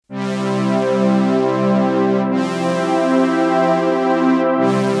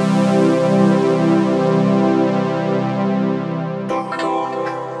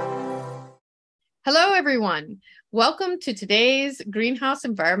everyone. Welcome to today's Greenhouse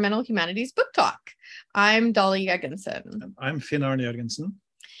Environmental Humanities Book Talk. I'm Dolly Jørgensen. I'm Finn Arne Jørgensen.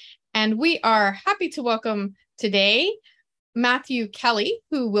 And we are happy to welcome today Matthew Kelly,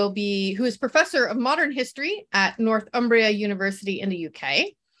 who is Professor of Modern History at Northumbria University in the UK.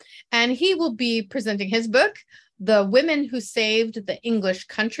 And he will be presenting his book, The Women Who Saved the English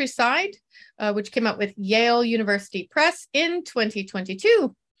Countryside, which came out with Yale University Press in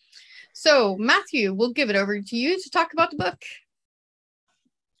 2022. So, Matthew, we'll give it over to you to talk about the book.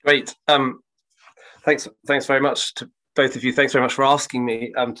 Great. Thanks very much to both of you. Thanks very much for asking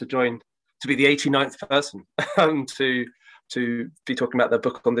me to be the 89th person to be talking about the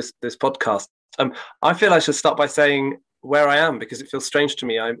book on this podcast. I feel I should start by saying where I am, because it feels strange to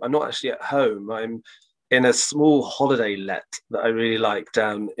me. I'm not actually at home. I'm in a small holiday let that I really like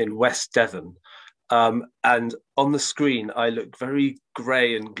down in West Devon. And on the screen, I look very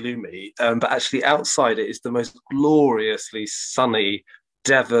grey and gloomy, but actually outside it is the most gloriously sunny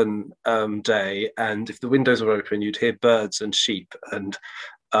Devon day. And if the windows were open, you'd hear birds and sheep and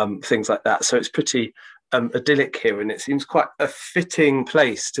things like that. So it's pretty idyllic here. And it seems quite a fitting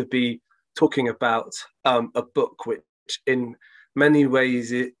place to be talking about a book which in many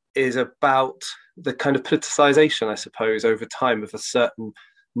ways it is about the kind of politicization, I suppose, over time of a certain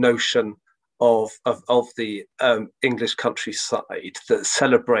notion of the English countryside that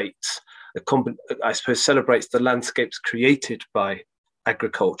celebrates the landscapes created by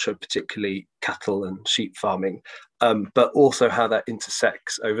agriculture, particularly cattle and sheep farming, but also how that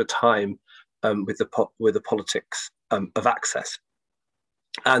intersects over time with the politics of access.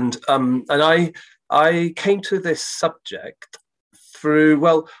 And I came to this subject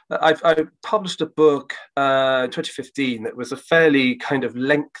through, I published a book in 2015 that was a fairly kind of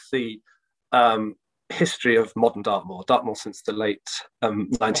lengthy history of modern Dartmoor since the late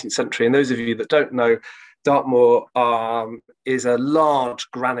 19th century. And those of you that don't know, Dartmoor is a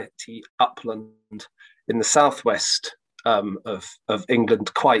large granity upland in the southwest of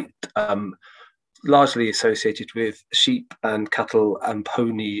England, quite largely associated with sheep and cattle and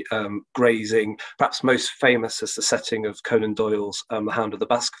pony grazing, perhaps most famous as the setting of Conan Doyle's The Hound of the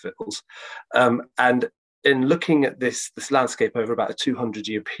Baskervilles. And in looking at this landscape over about a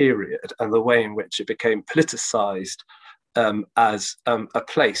 200-year period and the way in which it became politicized as a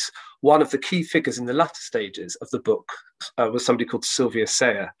place, one of the key figures in the latter stages of the book was somebody called Sylvia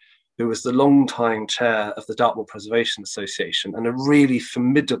Sayer, who was the long-time chair of the Dartmoor Preservation Association and a really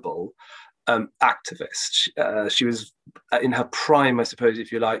formidable activist. She was in her prime, I suppose,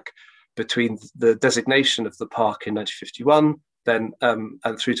 if you like, between the designation of the park in 1951 then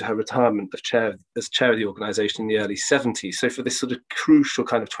and through to her retirement as chair of the organisation in the early 70s. So for this sort of crucial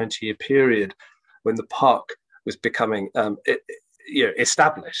kind of 20-year period when the park was becoming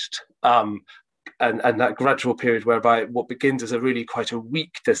established, and that gradual period whereby what begins as a really quite a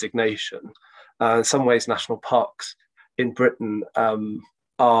weak designation, in some ways national parks in Britain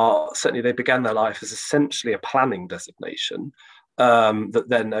they began their life as essentially a planning designation that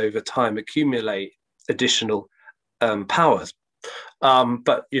then over time accumulate additional powers.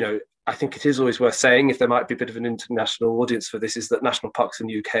 But, I think it is always worth saying, if there might be a bit of an international audience for this, is that national parks in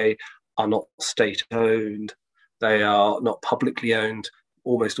the UK are not state-owned. They are not publicly owned.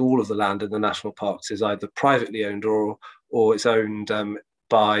 Almost all of the land in the national parks is either privately owned or it's owned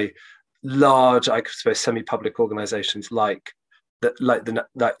by large, I suppose, semi-public organisations like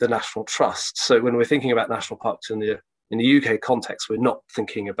the National Trust. So when we're thinking about national parks in the UK context, we're not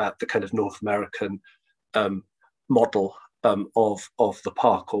thinking about the kind of North American model of the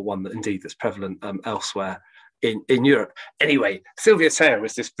park, or one that indeed that's prevalent elsewhere in Europe. Anyway, Sylvia Sayer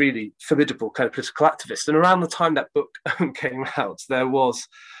was this really formidable kind of political activist. And around the time that book came out, there was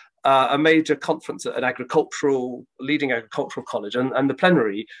a major conference at an leading agricultural college, and the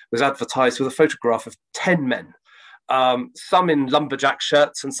plenary was advertised with a photograph of 10 men, some in lumberjack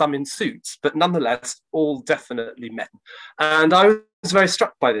shirts and some in suits, but nonetheless, all definitely men. And I was very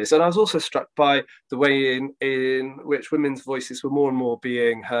struck by this. And I was also struck by the way in which women's voices were more and more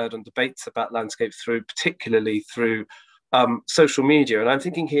being heard on debates about landscape particularly through social media. And I'm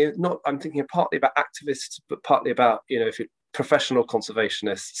thinking here partly about activists, but partly about, professional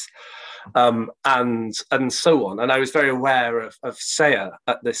conservationists and so on. And I was very aware of Sayer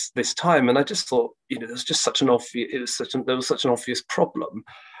at this time. And I just thought, there was just such an obvious problem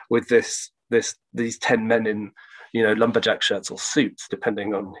with these 10 men in lumberjack shirts or suits,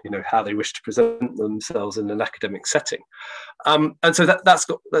 depending on how they wish to present themselves in an academic setting, and so that's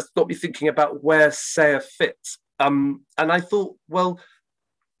got me thinking about where Sayer fits. And I thought, well,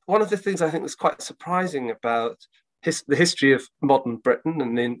 one of the things I think was quite surprising about the history of modern Britain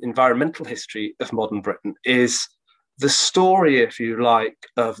and the environmental history of modern Britain is the story, if you like,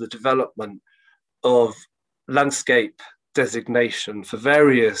 of the development of landscape designation for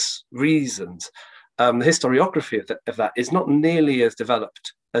various reasons. The historiography of that is not nearly as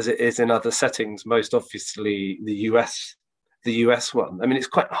developed as it is in other settings, most obviously the US one. I mean, it's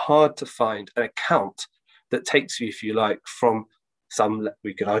quite hard to find an account that takes you, if you like, from some,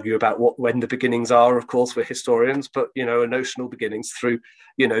 we could argue about when the beginnings are, of course, we're historians, but, you know, a notional beginnings through,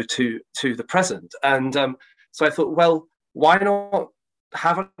 you know, to the present. And so I thought, well, why not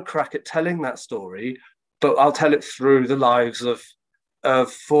have a crack at telling that story, but I'll tell it through the lives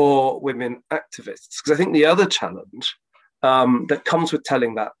of 4 women activists. Because I think the other challenge that comes with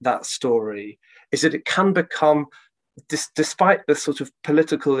telling that story is that it can become, despite the sort of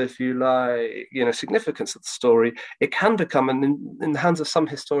political, if you like, you know, significance of the story, it can become, and in the hands of some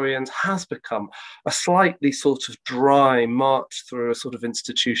historians has become, a slightly sort of dry march through a sort of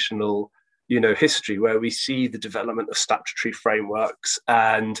institutional, you know, history where we see the development of statutory frameworks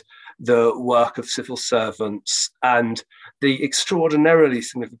and the work of civil servants and the extraordinarily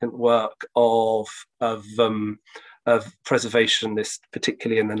significant work of preservationists,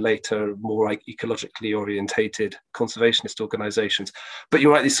 particularly, and then later more like ecologically orientated conservationist organizations. But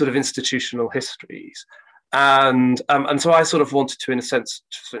you're right, these sort of institutional histories. And so I sort of wanted to, in a sense,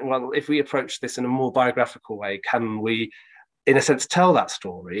 well, if we approach this in a more biographical way, can we, in a sense, tell that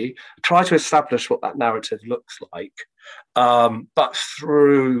story, try to establish what that narrative looks like, but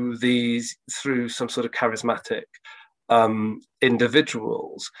through some sort of charismatic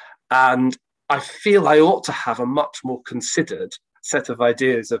individuals. And I feel I ought to have a much more considered set of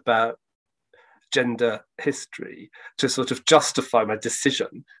ideas about gender history to sort of justify my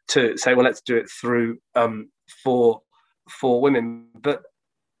decision to say, well, let's do it through for women. But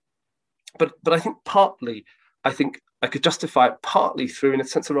I think partly, I think I could justify it partly through, in a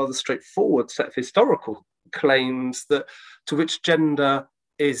sense, a rather straightforward set of historical claims to which gender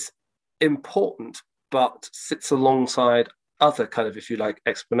is important, but sits alongside other kind of, if you like,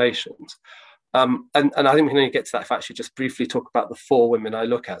 explanations. And I think we can only get to that if I actually just briefly talk about the 4 women I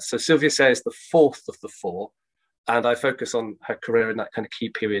look at. So Sylvia Sayre is the 4th of the 4, and I focus on her career in that kind of key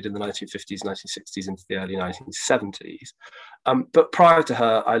period in the 1950s, 1960s into the early 1970s. But prior to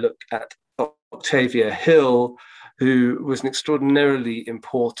her, I look at Octavia Hill, who was an extraordinarily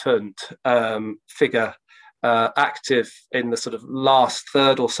important figure, active in the sort of last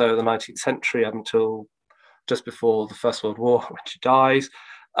third or so of the 19th century up until just before the First World War, when she dies.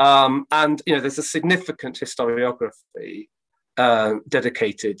 And, you know, there's a significant historiography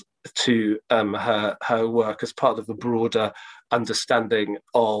dedicated to her work as part of the broader understanding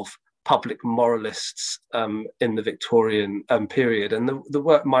of public moralists in the Victorian period. And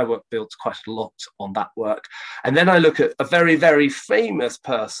my work builds quite a lot on that work. And then I look at a very, very famous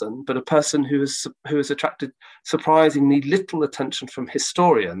person, but a person who has attracted surprisingly little attention from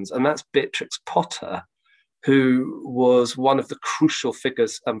historians, and that's Beatrix Potter, who was one of the crucial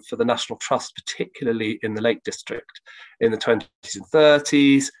figures for the National Trust, particularly in the Lake District in the 20s and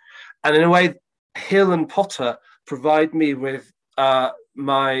 30s. And in a way, Hill and Potter provide me with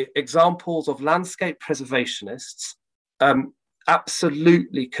my examples of landscape preservationists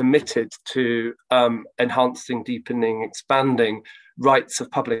absolutely committed to enhancing, deepening, expanding rights of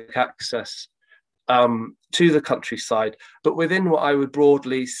public access to the countryside, but within what I would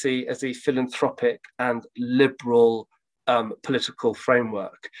broadly see as a philanthropic and liberal political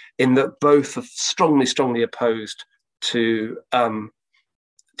framework, in that both are strongly opposed to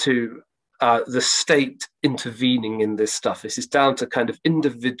the state intervening in this stuff. This is down to kind of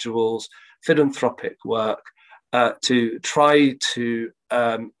individuals' philanthropic work to try to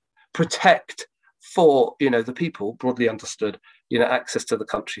protect for, you know, the people, broadly understood, you know, access to the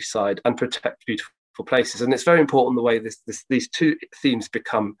countryside and protect beautiful places. And it's very important the way these 2 themes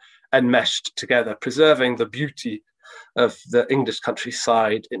become enmeshed together. Preserving the beauty of the English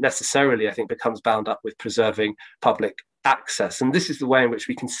countryside, it necessarily, I think, becomes bound up with preserving public access. And this is the way in which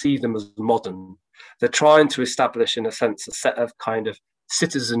we can see them as modern. They're trying to establish, in a sense, a set of kind of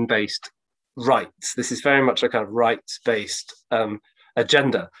citizen-based rights. This is very much a kind of rights-based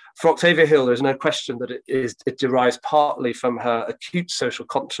agenda. For Octavia Hill, there's no question that it derives partly from her acute social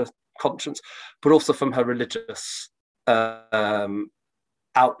conscience, but also from her religious outlook.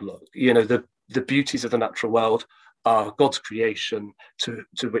 You know, the beauties of the natural world are God's creation, to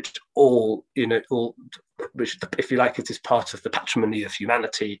which all, you know, which, if you like, it is part of the patrimony of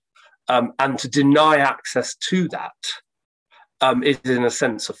humanity, and to deny access to that is, in a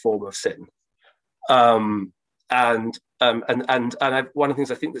sense, a form of sin. And one of the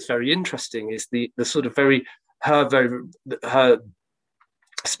things I think that's very interesting is the sort of very her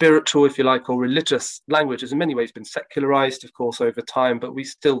spiritual, if you like, or religious language has in many ways been secularized, of course, over time, but we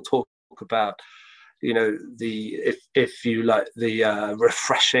still talk about, you know, the, if you like, the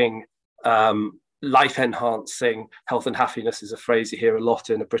refreshing, life enhancing, health and happiness is a phrase you hear a lot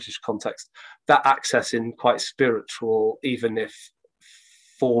in a British context, that access in quite spiritual, even if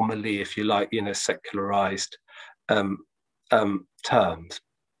formally, if you like, you know, secularized terms.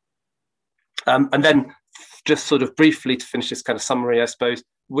 And then just sort of briefly to finish this kind of summary, I suppose,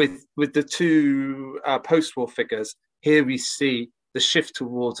 with the two post-war figures, here we see the shift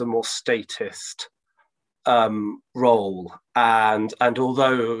towards a more statist role. And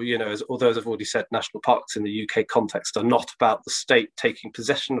although, you know, although as I've already said, national parks in the UK context are not about the state taking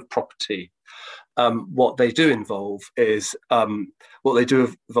possession of property, what they do involve is the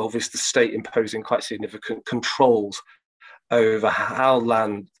state imposing quite significant controls over how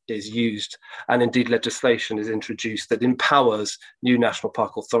land is used, and indeed legislation is introduced that empowers new national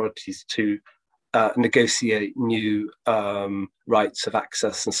park authorities to negotiate new rights of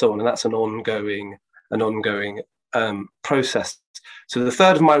access and so on, and that's an ongoing process. So the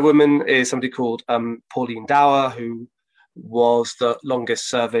third of my women is somebody called Pauline Dower, who was the longest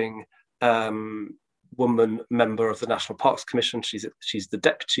serving woman member of the National Parks Commission. She's the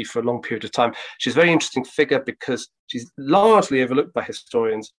deputy for a long period of time. She's a very interesting figure because she's largely overlooked by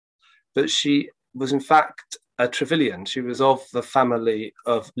historians, but she was in fact a Trevelyan. She was of the family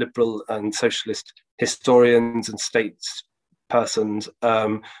of liberal and socialist historians and statespersons.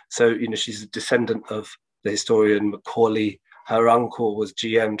 So, you know, she's a descendant of the historian Macaulay. Her uncle was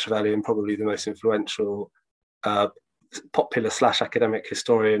GM Trevelyan, probably the most influential popular / academic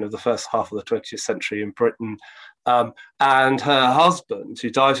historian of the first half of the 20th century in Britain. And her husband, who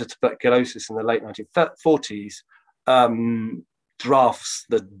dies of tuberculosis in the late 1940s, drafts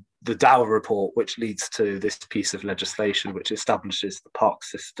the Dower Report, which leads to this piece of legislation which establishes the park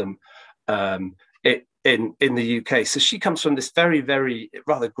system in the UK. So she comes from this very, very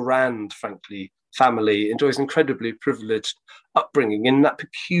rather grand, frankly, family, enjoys incredibly privileged upbringing in that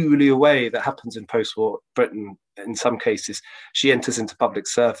peculiar way that happens in post-war Britain. In some cases, she enters into public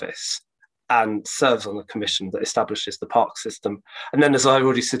service and serves on a commission that establishes the park system. And then, as I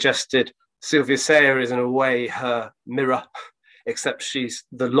already suggested, Sylvia Sayer is in a way her mirror, except she's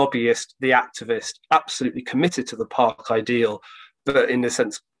the lobbyist, the activist, absolutely committed to the park ideal, but in a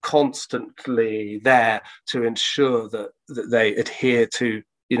sense constantly there to ensure that they adhere to,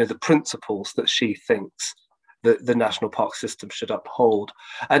 you know, the principles that she thinks that the national park system should uphold.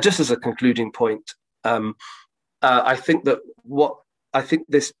 And just as a concluding point, I think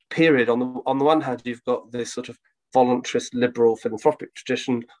this period, on the one hand, you've got this sort of voluntarist, liberal, philanthropic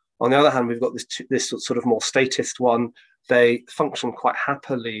tradition. On the other hand, we've got this sort of more statist one. They function quite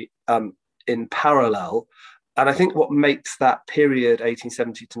happily in parallel. And I think what makes that period,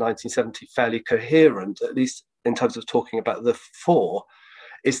 1870 to 1970, fairly coherent, at least in terms of talking about the four,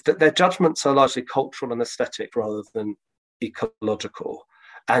 is that their judgments are largely cultural and aesthetic rather than ecological.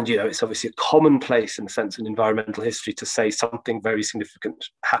 And, you know, it's obviously a commonplace in a sense in environmental history to say something very significant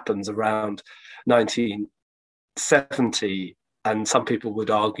happens around 1970. And some people would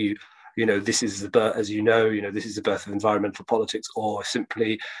argue, you know, this is the birth, as you know, this is the birth of environmental politics, or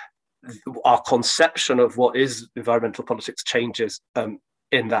simply our conception of what is environmental politics changes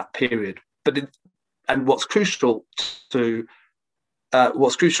in that period. And what's crucial, I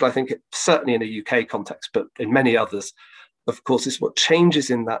think, certainly in a UK context, but in many others, of course, is what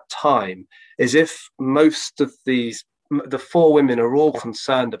changes in that time is if most of the four women are all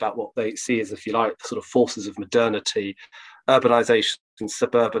concerned about what they see as, if you like, sort of forces of modernity, urbanization,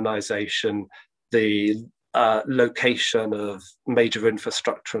 suburbanization, the location of major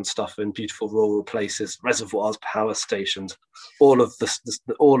infrastructure and stuff in beautiful rural places, reservoirs, power stations, all of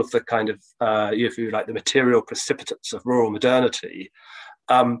the kind of, if you like, the material precipitates of rural modernity.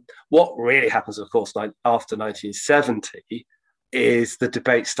 What really happens, of course, after 1970 is the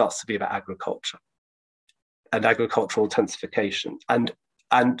debate starts to be about agriculture and agricultural intensification. And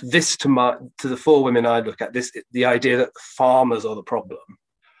this, to the four women I look at, the idea that farmers are the problem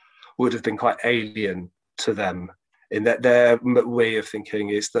would have been quite alien to them, in that their way of thinking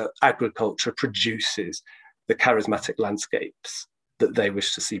is that agriculture produces the charismatic landscapes that they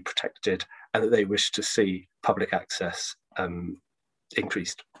wish to see protected and that they wish to see public access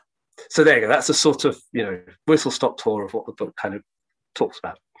increased. So there you go. That's a sort of, whistle-stop tour of what the book kind of talks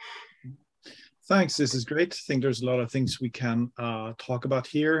about. Thanks. This is great. I think there's a lot of things we can talk about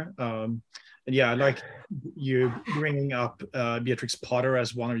here. And yeah, I like you bringing up Beatrix Potter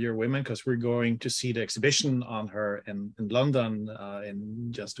as one of your women, because we're going to see the exhibition on her in London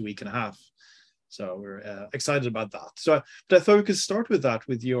in just a week and a half. So we're excited about that. So, but I thought we could start with that,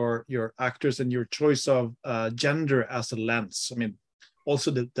 with your actors and your choice of gender as a lens. I mean,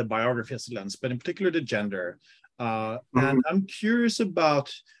 also the biography as a lens, but in particular the gender. And I'm curious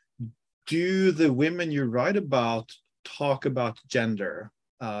about, do the women you write about talk about gender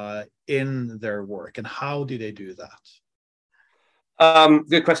in their work, and how do they do that?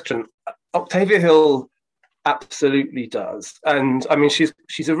 Good question. Octavia Hill absolutely does, and I mean she's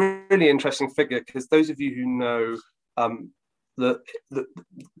a really interesting figure, because those of you who know the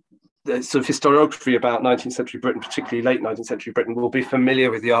sort of historiography about 19th century Britain, particularly late 19th century Britain, will be familiar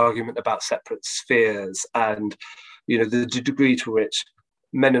with the argument about separate spheres, and the degree to which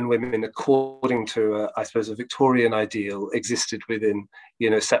men and women, according to I suppose a Victorian ideal, existed within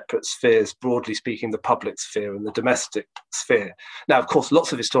separate spheres, broadly speaking, the public sphere and the domestic sphere. Now, of course,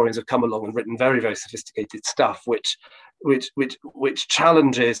 lots of historians have come along and written very, very sophisticated stuff, which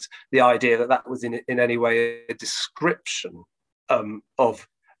challenges the idea that that was in any way a description of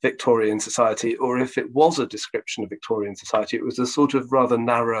Victorian society, or if it was a description of Victorian society, it was a sort of rather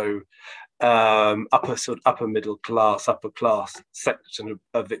narrow upper middle class, upper class section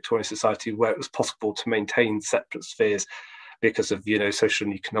of Victorian society, where it was possible to maintain separate spheres because of social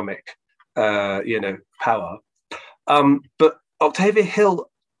and economic power. But Octavia Hill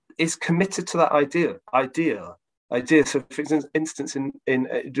is committed to that idea. So, for instance, in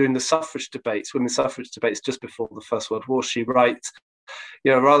during the suffrage debates, women's suffrage debates just before the First World War, she writes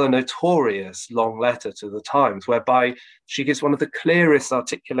a rather notorious long letter to the Times, whereby she gives one of the clearest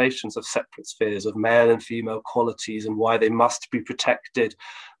articulations of separate spheres, of male and female qualities, and why they must be protected,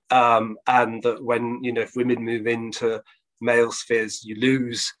 and that when if women move into male spheres, you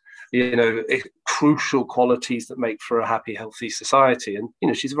lose crucial qualities that make for a happy, healthy society.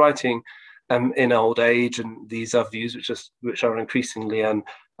 And she's writing in old age, and these are views which are increasingly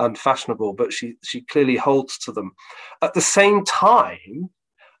unfashionable, but she clearly holds to them. At the same time,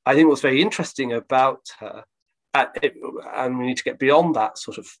 I think what's very interesting about her, and we need to get beyond that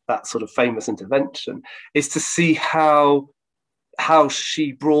sort of famous intervention, is to see how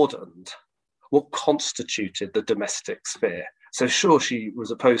she broadened what constituted the domestic sphere. So sure, she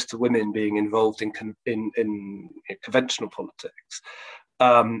was opposed to women being involved in conventional politics,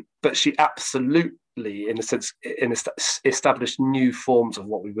 but she absolutely, in a sense, established new forms of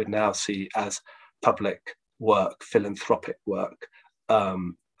what we would now see as public work, philanthropic work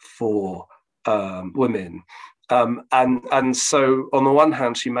for women. And so, on the one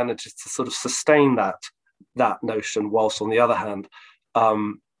hand, she manages to sort of sustain that notion, whilst on the other hand,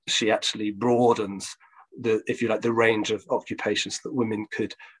 she actually broadens the range of occupations that women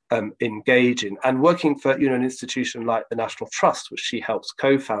could engage in. And working for an institution like the National Trust, which she helps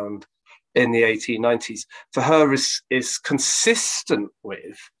co-found in the 1890s, for her is consistent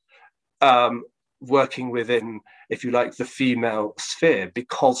with working within, if you like, the female sphere,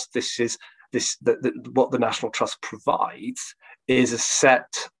 because what the National Trust provides is a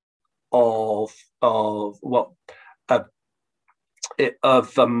set of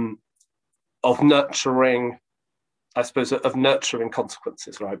nurturing, I suppose, of nurturing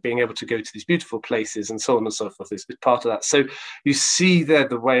consequences, right? Being able to go to these beautiful places and so on and so forth is part of that. So you see there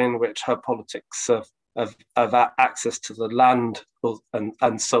the way in which her politics of access to the land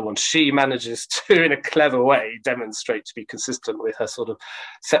and so on, she manages to, in a clever way, demonstrate to be consistent with her sort of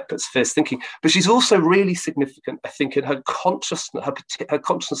separate spheres thinking. But she's also really significant, I think, in her consciousness of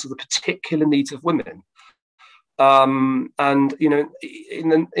the particular needs of women. And in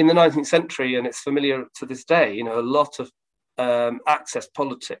the 19th century, and it's familiar to this day, a lot of access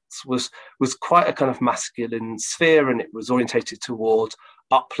politics was quite a kind of masculine sphere, and it was orientated towards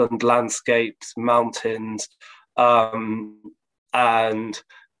upland landscapes, mountains, and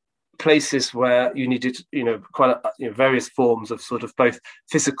places where you needed, quite various forms of sort of both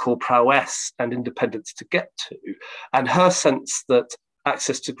physical prowess and independence to get to. And her sense that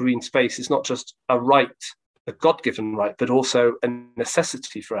access to green space is not just a God-given right, but also a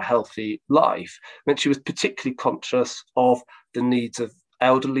necessity for a healthy life, meant she was particularly conscious of the needs of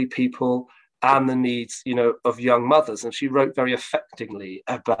elderly people and the needs, of young mothers. And she wrote very affectingly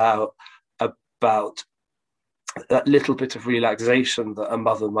about that little bit of relaxation that a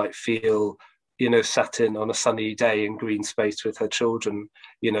mother might feel, sat in on a sunny day in green space with her children,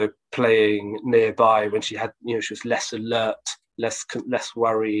 playing nearby, when she had, she was less alert, less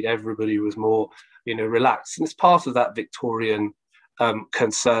worried. Everybody was more relaxed. And it's part of that Victorian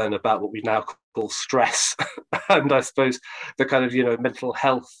concern about what we now call stress and I suppose the kind of mental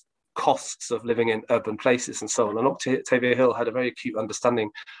health costs of living in urban places and so on. And Octavia Hill had a very acute understanding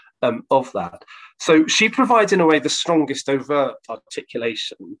of that. So she provides, in a way, the strongest overt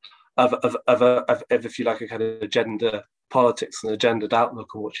articulation if you like, a kind of gender politics and a gendered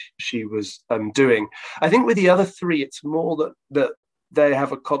outlook on what she was doing. I think with the other three, it's more that they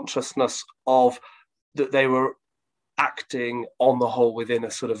have a consciousness of that they were acting on the whole within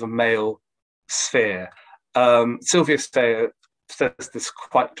a sort of a male sphere. Sylvia Steyer says this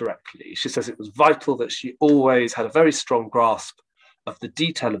quite directly. She says it was vital that she always had a very strong grasp of the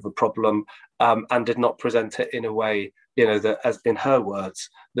detail of the problem, and did not present it in a way, that, as in her words,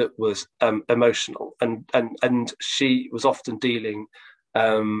 that was emotional. And she was often dealing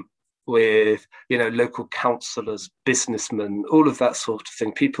with, local councillors, businessmen, all of that sort of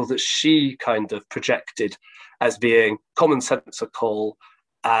thing, people that she kind of projected as being commonsensical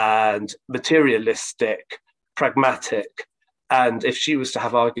and materialistic, pragmatic. And if she was to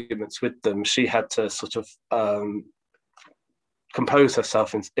have arguments with them, she had to sort of compose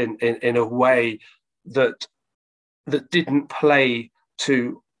herself in a way that didn't play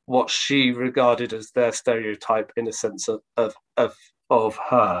to what she regarded as their stereotype, in a sense of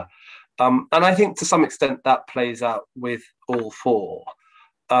her. And I think to some extent that plays out with all four.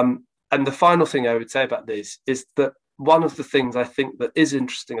 And the final thing I would say about this is that one of the things I think that is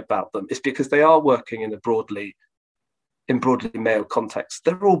interesting about them is because they are working in broadly male context.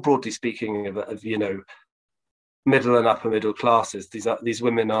 They're all broadly speaking of middle and upper middle classes. These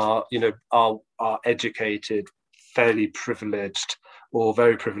women are educated, fairly privileged, or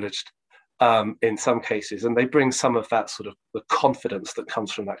very privileged in some cases, and they bring some of that sort of the confidence that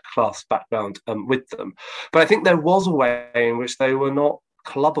comes from that class background with them. But I think there was a way in which they were not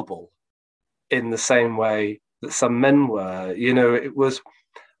clubbable in the same way that some men were. It was,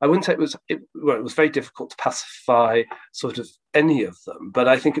 I wouldn't say it was very difficult to pacify sort of any of them, but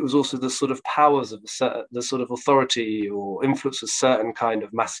I think it was also the sort of powers of the sort of authority or influence of certain kind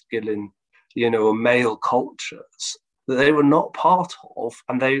of masculine, or male cultures that they were not part of,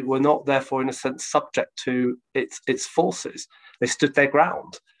 and they were not therefore in a sense subject to its forces. They stood their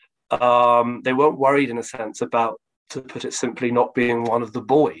ground. They weren't worried in a sense about, to put it simply, not being one of the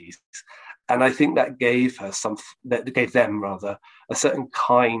boys. And I think that gave them a certain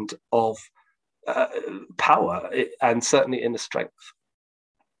kind of power, and certainly inner strength.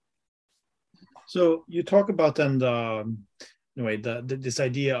 So you talk about then this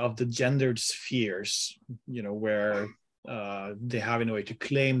idea of the gendered spheres, where they have in a way to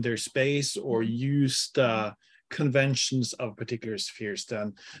claim their space or use the conventions of particular spheres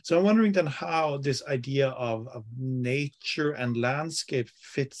then. So I'm wondering then how this idea of nature and landscape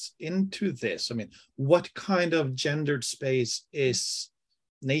fits into this. I mean, what kind of gendered space is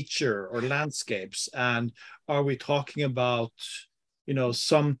nature or landscapes? And are we talking about,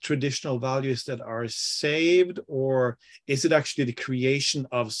 some traditional values that are saved, or is it actually the creation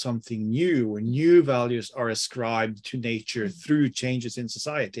of something new, or new values are ascribed to nature through changes in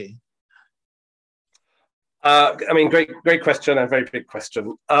society? Great question, and very big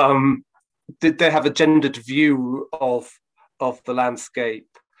question. Did they have a gendered view of the landscape,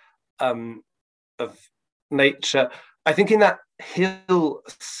 of nature? I think in that Hill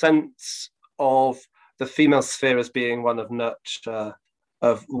sense of the female sphere as being one of nurture,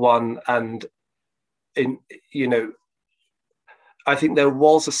 of one, and I think there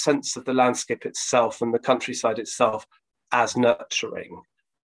was a sense of the landscape itself and the countryside itself as nurturing.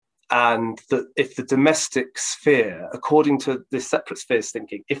 And that if the domestic sphere, according to this separate spheres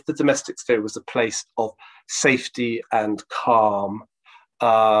thinking, if the domestic sphere was a place of safety and calm,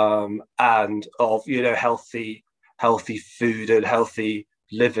 and of healthy food and healthy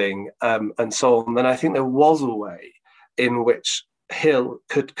living, and so on, then I think there was a way in which Hill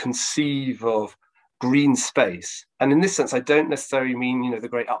could conceive of green space. And in this sense, I don't necessarily mean, the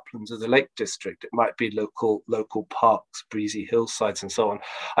great uplands of the Lake District. It might be local parks, breezy hillsides, and so on.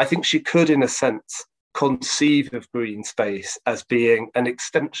 I think she could, in a sense, conceive of green space as being an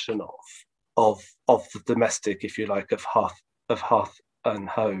extension of the domestic, if you like, of hearth and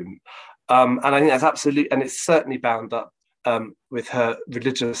home. And I think that's absolutely, and it's certainly bound up with her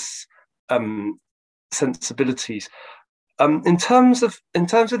religious sensibilities. In terms of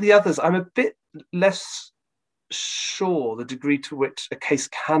the others, I'm a bit less sure the degree to which a case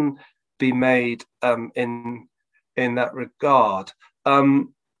can be made in that regard. I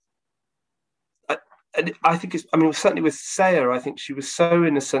think certainly with Steyer, I think she was so,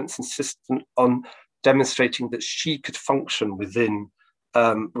 in a sense, insistent on demonstrating that she could function within,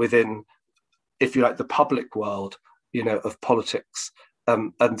 if you like, the public world, of politics,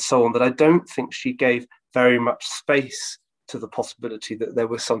 and so on, that I don't think she gave very much space to the possibility that there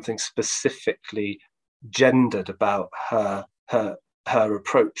was something specifically gendered about her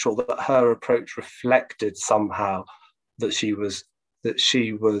approach, or that her approach reflected somehow that she was that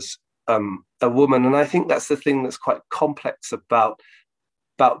she was a woman. And I think that's the thing that's quite complex about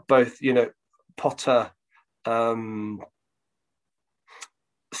both, Potter,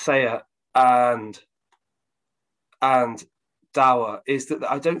 Sayer, and Dower, is that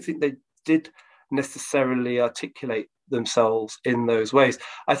I don't think they did necessarily articulate themselves in those ways.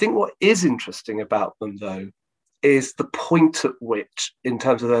 I think what is interesting about them, though, is the point at which, in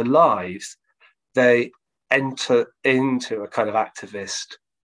terms of their lives, they enter into a kind of activist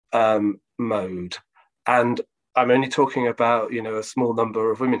mode. And I'm only talking about, a small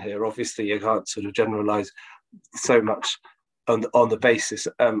number of women here. Obviously, you can't sort of generalize so much on the basis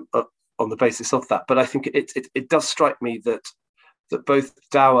of that. But I think it does strike me that both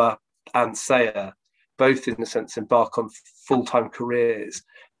Dower and Sayer, both in a sense, embark on full-time careers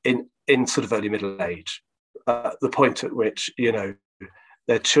in sort of early middle age, the point at which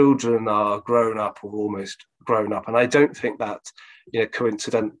their children are grown up or almost grown up. And I don't think that's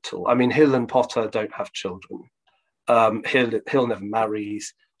coincidental. I mean, Hill and Potter don't have children. Hill never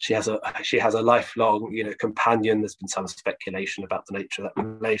marries. She has a lifelong companion. There's been some speculation about the nature of that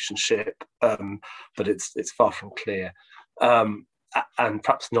relationship, but it's far from clear, and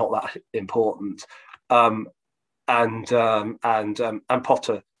perhaps not that important. And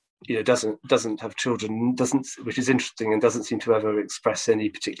Potter doesn't have children, which is interesting, and doesn't seem to ever express any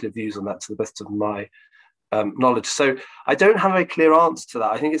particular views on that, to the best of my knowledge. So I don't have a clear answer to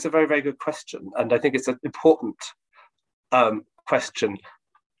that. I think it's a very, very good question, and I think it's an important question.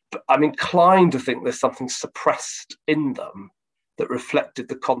 But I'm inclined to think there's something suppressed in them that reflected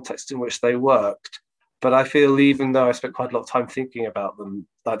the context in which they worked. But I feel, even though I spent quite a lot of time thinking about them,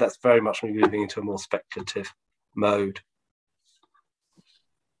 that's very much me moving into a more speculative mode.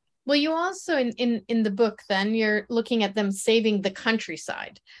 Well, you also, in the book, then, you're looking at them saving the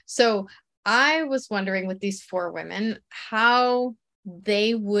countryside. So I was wondering, with these four women, how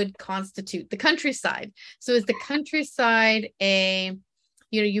they would constitute the countryside. So is the countryside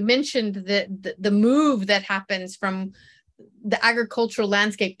you mentioned the move that happens from the agricultural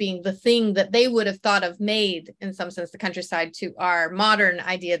landscape being the thing that they would have thought of made, in some sense, the countryside, to our modern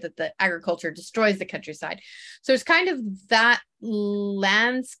idea that the agriculture destroys the countryside. So it's kind of that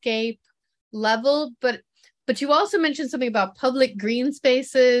landscape level, but you also mentioned something about public green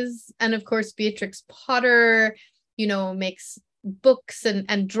spaces, and of course Beatrix Potter, makes books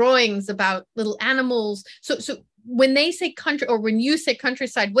and drawings about little animals. So when they say country, or when you say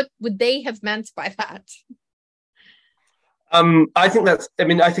countryside, what would they have meant by that? I think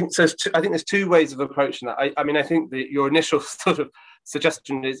there's two ways of approaching that. I think that your initial sort of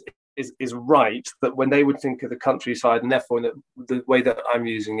suggestion is right, that when they would think of the countryside, and therefore in the way that I'm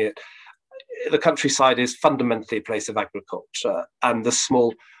using it, the countryside is fundamentally a place of agriculture, and the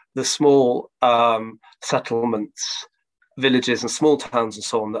small settlements, villages and small towns and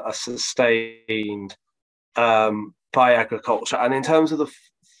so on that are sustained by agriculture. And in terms of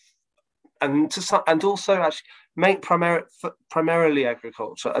and also actually make primarily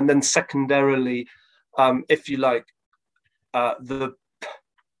agriculture, and then secondarily, if you like, the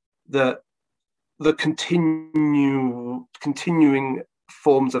continuing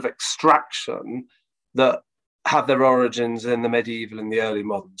forms of extraction that have their origins in the medieval and the early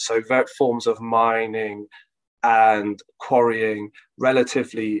modern. So forms of mining and quarrying,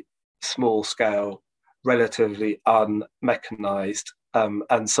 relatively small scale, relatively unmechanized,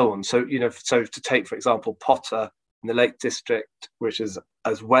 and so on. So, so to take, for example, Potter in the Lake District, which is,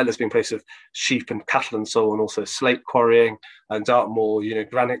 as well as being a place of sheep and cattle and so on, also slate quarrying, and Dartmoor,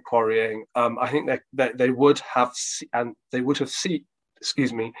 granite quarrying. I think they would have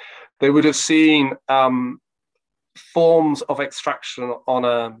seen forms of extraction on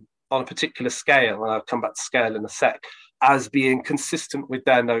a particular scale, and I'll come back to scale in a sec, as being consistent with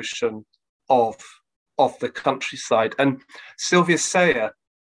their notion of the countryside. And Sylvia Sayer,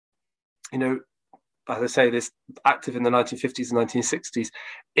 as I say, this active in the 1950s and 1960s,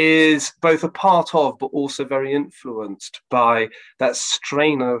 is both a part of, but also very influenced by that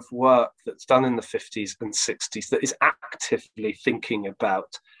strain of work that's done in the 50s and 60s that is actively thinking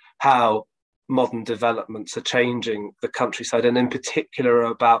about how modern developments are changing the countryside, and in particular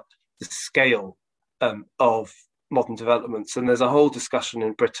about the scale of modern developments. And there's a whole discussion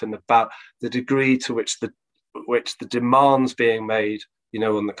in Britain about the degree to which the demands being made,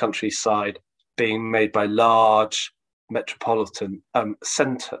 on the countryside, being made by large metropolitan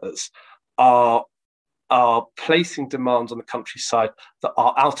centres, are placing demands on the countryside that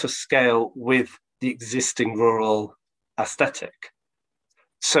are out of scale with the existing rural aesthetic.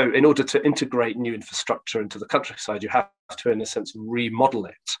 So in order to integrate new infrastructure into the countryside, you have to, in a sense, remodel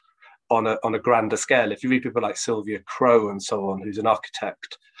it on a grander scale. If you read people like Sylvia Crowe and so on, who's an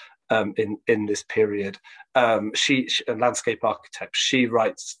architect in this period, she a landscape architect, she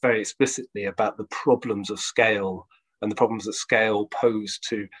writes very explicitly about the problems of scale and the problems that scale pose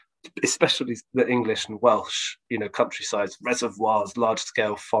to, especially the English and Welsh, countrysides, reservoirs,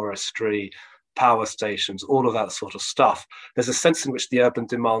 large-scale forestry, power stations, all of that sort of stuff. There's a sense in which the urban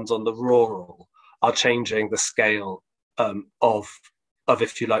demands on the rural are changing the scale of,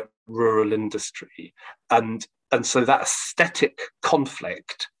 if you like, rural industry, and so that aesthetic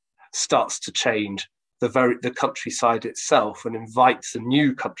conflict starts to change the countryside itself and invites a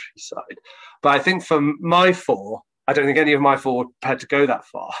new countryside. But I think for my four, I don't think any of my four were prepared to go that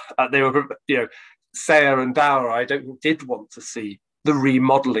far. They were, Sayer and Dower, I don't think did want to see the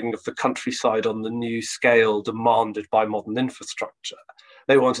remodeling of the countryside on the new scale demanded by modern infrastructure.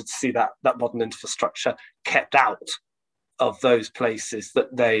 They wanted to see that modern infrastructure kept out of those places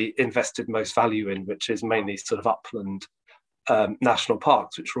that they invested most value in, which is mainly sort of upland national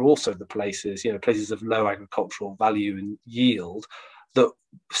parks, which were also the places, places of low agricultural value and yield, that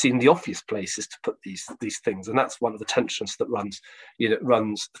seem the obvious places to put these things. And that's one of the tensions that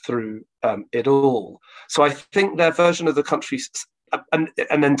runs through it all. So I think their version of the country, and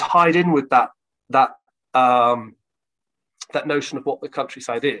then tied in with that notion of what the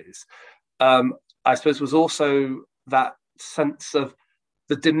countryside is, I suppose, was also that sense of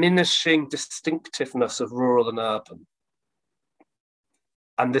the diminishing distinctiveness of rural and urban.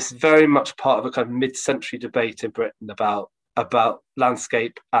 And this is very much part of a kind of mid-century debate in Britain about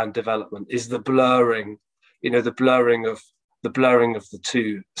landscape and development, is the blurring of the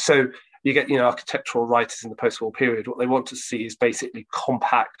two. So you get, architectural writers in the post-war period, what they want to see is basically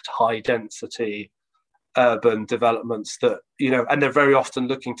compact, high-density urban developments that, and they're very often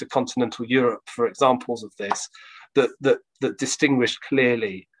looking to continental Europe for examples of this, that distinguish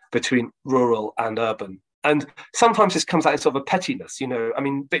clearly between rural and urban. And sometimes this comes out in sort of a pettiness,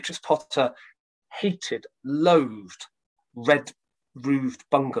 Beatrix Potter loathed red-roofed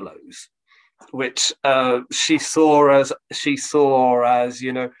bungalows, which she saw as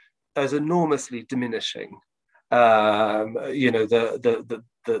enormously diminishing, the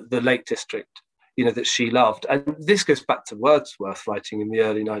Lake District, that she loved. And this goes back to Wordsworth writing in the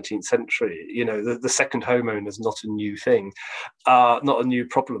early 19th century. The second homeowner is not a new thing, not a new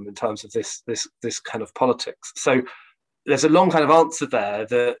problem in terms of this kind of politics. So there's a long kind of answer there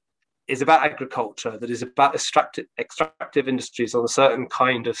that is about agriculture, that is about extractive industries on a certain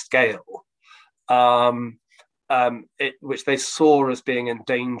kind of scale, which they saw as being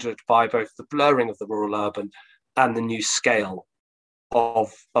endangered by both the blurring of the rural-urban and the new scale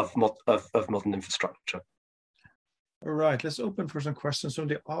of modern infrastructure. All right, let's open for some questions from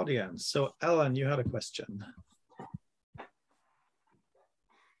the audience. So Ellen, you had a question.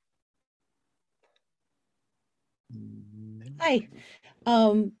 Hi.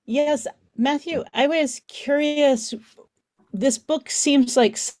 Yes, Matthew, I was curious. This book seems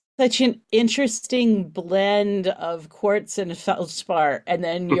like such an interesting blend of quartz and feldspar, and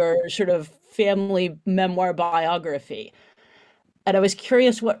then your sort of family memoir biography. And I was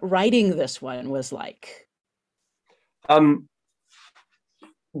curious what writing this one was like.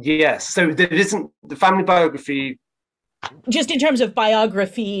 Yes, so there isn't the family biography. Just in terms of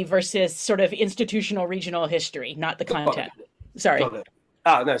biography versus sort of institutional regional history, not the content. Sorry.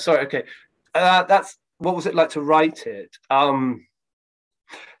 No, sorry. Okay, that's what was it like to write it?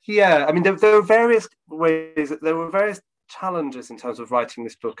 Yeah, I mean, there were various ways. There were various challenges in terms of writing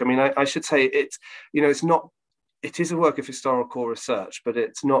this book. I mean, I should say it's not. It is a work of historical research, but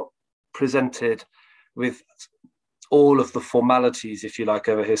it's not presented with all of the formalities, if you like,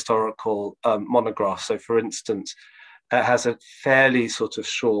 of a historical monograph. So, for instance, it has a fairly sort of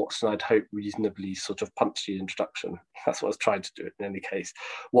short and I'd hope reasonably sort of punchy introduction. That's what I was trying to do in any case.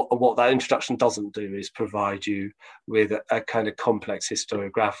 What that introduction doesn't do is provide you with a kind of complex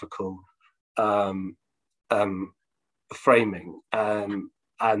historiographical framing.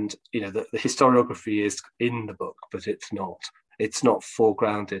 And the historiography is in the book, but it's not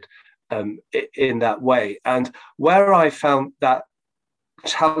foregrounded in that way. And where I found that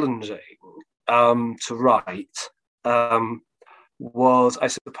challenging to write was, I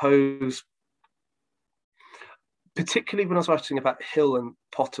suppose, particularly when I was writing about Hill and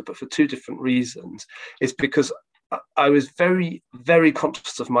Potter, but for two different reasons, is because I was very, very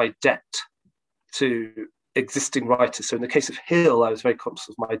conscious of my debt to existing writers. So in the case of Hill, I was very conscious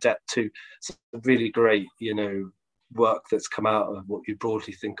of my debt to some really great, work that's come out of what you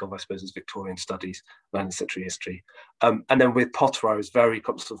broadly think of, I suppose, as Victorian studies, 19th century history. And then with Potter, I was very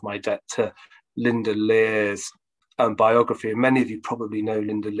conscious of my debt to Linda Lear's biography. And many of you probably know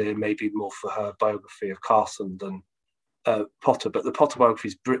Linda Lear maybe more for her biography of Carson than Potter, but the Potter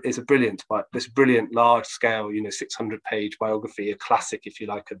biography is a brilliant, large scale, 600-page biography, a classic, if you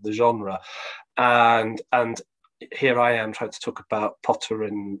like, of the genre. And here I am trying to talk about Potter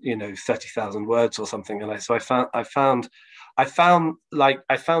in 30,000 words or something. And I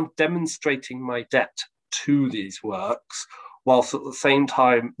found demonstrating my debt to these works, whilst at the same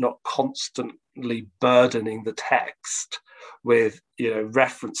time not constantly burdening the text with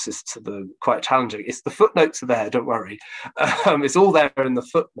references to the quite challenging. It's the footnotes are there, don't worry. It's all there in the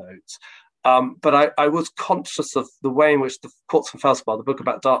footnotes. But I was conscious of the way in which the Quartz and Felspar, the book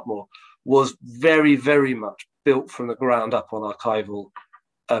about Dartmoor, was very, very much built from the ground up on archival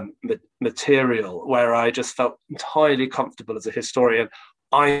material, where I just felt entirely comfortable as a historian.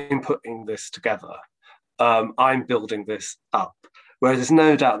 I'm putting this together. I'm building this up. Whereas there's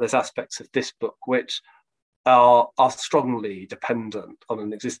no doubt there's aspects of this book which are strongly dependent on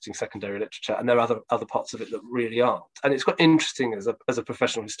an existing secondary literature, and there are other parts of it that really aren't. And it's quite interesting as a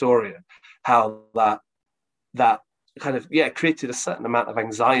professional historian how that kind of created a certain amount of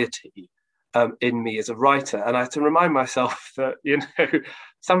anxiety in me as a writer. And I had to remind myself that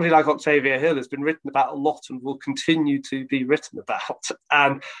somebody like Octavia Hill has been written about a lot and will continue to be written about,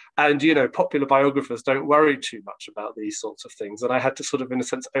 and popular biographers don't worry too much about these sorts of things. And I had to sort of, in a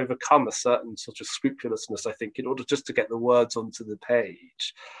sense, overcome a certain sort of scrupulousness, I think, in order just to get the words onto the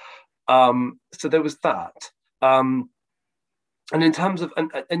page. So there was that. And in terms of,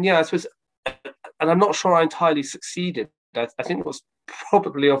 I suppose, and I'm not sure I entirely succeeded. I think what's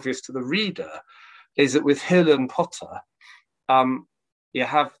probably obvious to the reader is that with Hill and Potter, you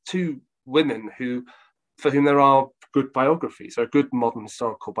have two women for whom there are good biographies, or good modern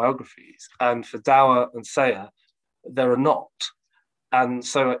historical biographies, and for Dower and Sayer, there are not. And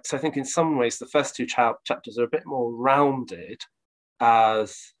so I think in some ways the first two chapters are a bit more rounded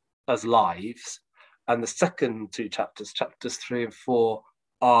as lives, and the second two chapters 3 and 4,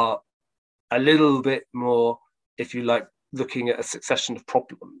 are a little bit more, if you like, looking at a succession of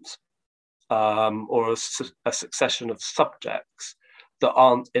problems, or a succession of subjects that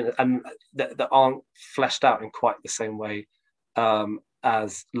aren't that aren't fleshed out in quite the same way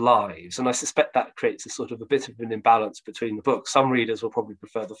as lives. And I suspect that creates a sort of a bit of an imbalance between the books. Some readers will probably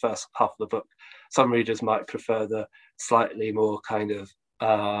prefer the first half of the book. Some readers might prefer the slightly more kind of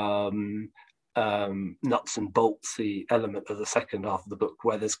nuts and boltsy element of the second half of the book,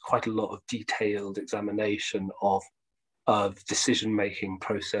 where there's quite a lot of detailed examination of decision-making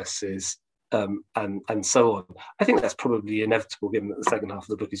processes, and so on. I think that's probably inevitable, given that the second half of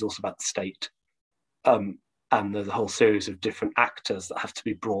the book is also about the state, and there's a whole series of different actors that have to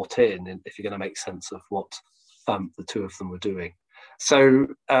be brought in if you're going to make sense of what the two of them were doing. So,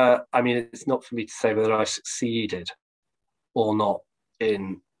 it's not for me to say whether I succeeded or not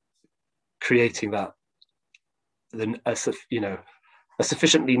in creating that, a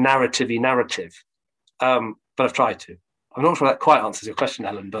sufficiently narrative-y narrative, but I've tried to. I'm not sure that quite answers your question,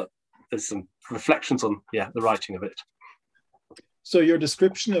 Ellen, but there's some reflections on the writing of it. So your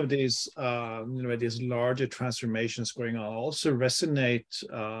description of these these larger transformations going on also resonate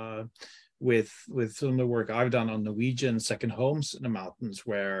with some of the work I've done on Norwegian second homes in the mountains,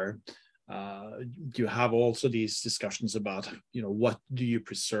 where you have also these discussions about what do you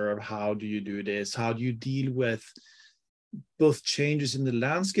preserve, how do you do this, how do you deal with both changes in the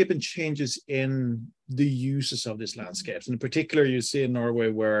landscape and changes in the uses of these landscapes. And in particular, you see in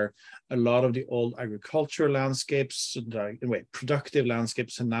Norway where a lot of the old agricultural landscapes, productive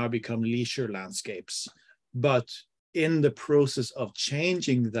landscapes, have now become leisure landscapes. But in the process of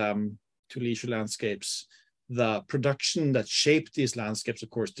changing them to leisure landscapes, the production that shaped these landscapes, of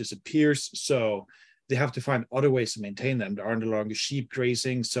course, disappears. So they have to find other ways to maintain them. There aren't no longer sheep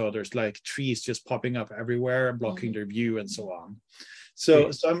grazing, so there's like trees just popping up everywhere, blocking their view, and so on.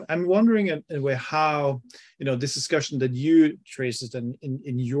 So I'm wondering in a way how this discussion that you traces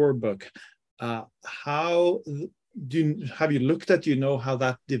in your book, how have you looked at how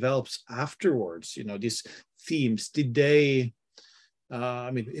that develops afterwards? These themes, did they?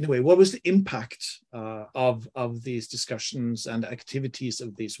 In a way, what was the impact of these discussions and activities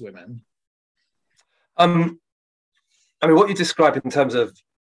of these women? What you describe in terms of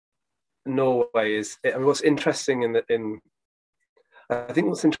Norway is, what's interesting I think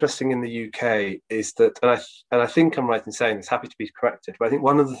what's interesting in the UK is that, and I think I'm right in saying this, happy to be corrected, but I think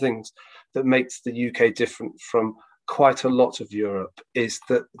one of the things that makes the UK different from quite a lot of Europe is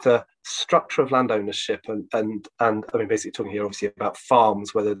that the structure of land ownership and basically talking here obviously about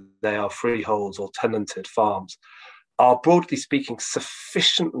farms, whether they are freeholds or tenanted farms, are broadly speaking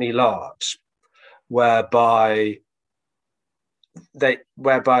sufficiently large whereby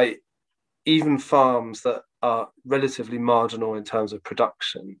whereby even farms that are relatively marginal in terms of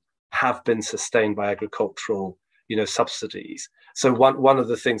production have been sustained by agricultural, subsidies. So one of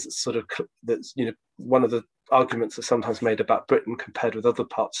the things that's one of the arguments that's sometimes made about Britain compared with other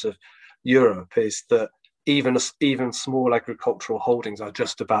parts of Europe is that even small agricultural holdings are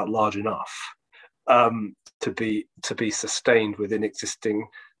just about large enough to be sustained within existing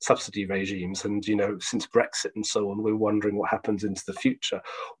subsidy regimes. And since Brexit and so on, we're wondering what happens into the future.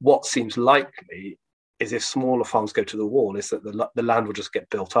 What seems likely is, if smaller farms go to the wall, is that the land will just get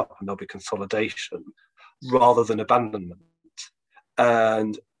built up and there'll be consolidation rather than abandonment.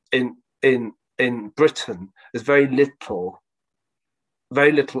 And in Britain, there's very little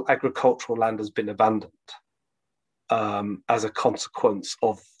agricultural land has been abandoned as a consequence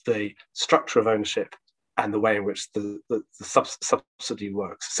of the structure of ownership and the way in which the subsidy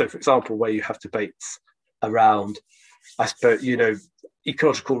works. So, for example, where you have debates around, I suppose,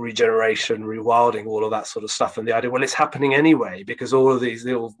 ecological regeneration, rewilding, all of that sort of stuff, and the idea, well, it's happening anyway because all of these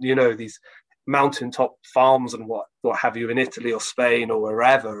little, these mountaintop farms and what have you in Italy or Spain or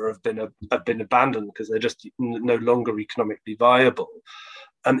wherever have been abandoned because they're just no longer economically viable.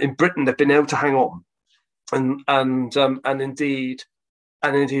 And in Britain, they've been able to hang on, and indeed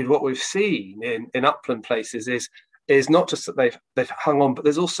what we've seen in upland places is not just that they've hung on, but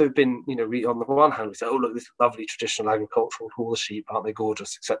there's also been, on the one hand, we say, oh, look, this lovely traditional agricultural, all the sheep, aren't they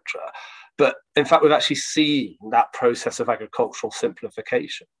gorgeous, etc. But in fact, we've actually seen that process of agricultural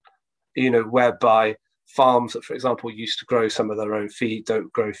simplification, whereby farms that, for example, used to grow some of their own feed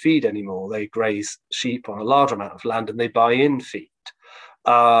don't grow feed anymore. They graze sheep on a large amount of land and they buy in feed.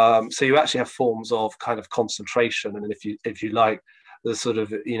 So you actually have forms of kind of concentration, and if you like, the sort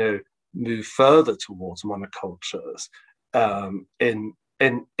of move further towards monocultures in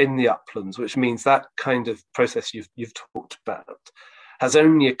the uplands, which means that kind of process you've talked about has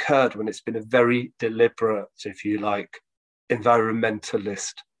only occurred when it's been a very deliberate, if you like,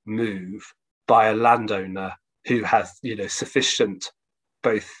 environmentalist move by a landowner who has sufficient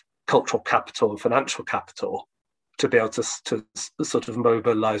both cultural capital and financial capital to be able to sort of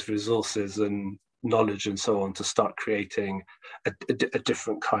mobilize resources and knowledge and so on to start creating a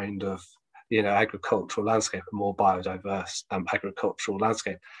different kind of agricultural landscape, a more biodiverse agricultural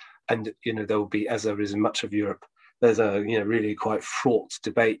landscape. And there will be, as there is in much of Europe, there's a really quite fraught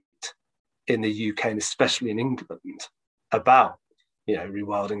debate in the UK and especially in England about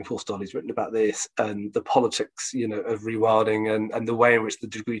rewilding. Paul Stolley's written about this and the politics of rewilding and the way in which, the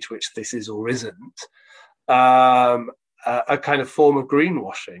degree to which this is or isn't a kind of form of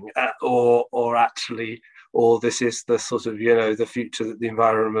greenwashing, or this is the sort of the future that the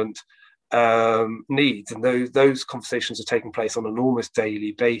environment needs. And those conversations are taking place on an almost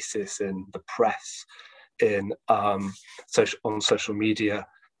daily basis in the press, on social media,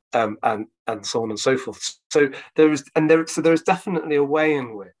 and so on and so forth. So there is definitely a way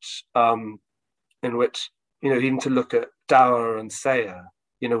in which even to look at Dower and Sayer,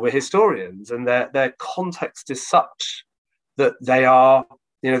 we're historians, and their context is such that they are,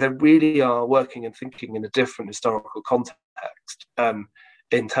 they really are working and thinking in a different historical context,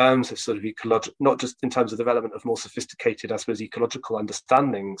 in terms of sort of ecological, not just in terms of the development of more sophisticated, I suppose, ecological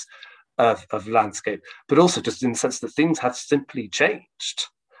understandings of landscape, but also just in the sense that things have simply changed.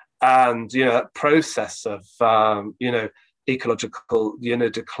 And, that process of, ecological,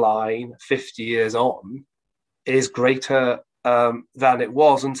 decline 50 years on is greater than it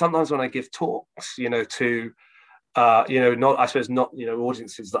was. And sometimes when I give talks, to not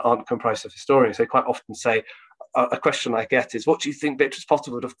audiences that aren't comprised of historians, they quite often say, a question I get is, what do you think Beatrix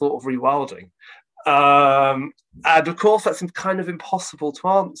Potter would have thought of rewilding? And of course, that's kind of impossible to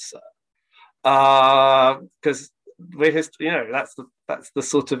answer, because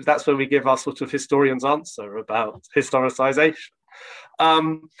that's where we give our sort of historian's answer about historicization.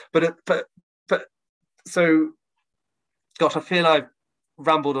 But so, gosh, I feel I've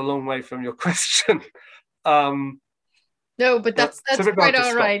rambled a long way from your question. No, but that's quite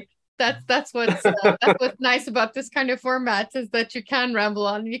all right. That's what's nice about this kind of format, is that you can ramble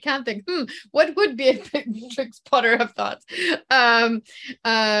on and you can think, what would Beatrix Potter have thought? And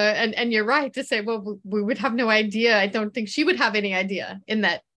you're right to say, well, we would have no idea. I don't think she would have any idea, in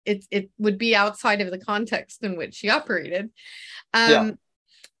that it would be outside of the context in which she operated. And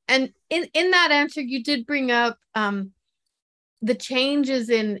in that answer, you did bring up the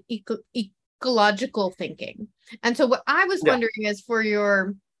changes in ecological thinking. And so what I was wondering is, for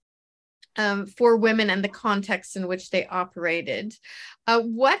your for women and the context in which they operated,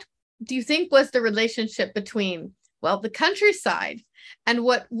 what do you think was the relationship between, well, the countryside and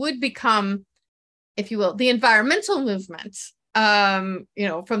what would become, if you will, the environmental movement from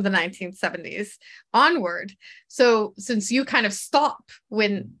the 1970s onward. So since you kind of stop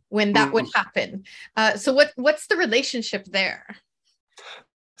when that would happen, so what's the relationship there?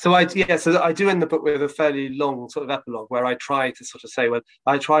 So I do end the book with a fairly long sort of epilogue where I try to sort of say, well,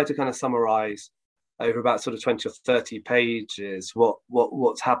 I try to kind of summarize over about sort of 20 or 30 pages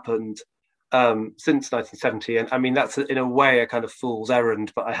what's happened since 1970. And I mean, that's in a way a kind of fool's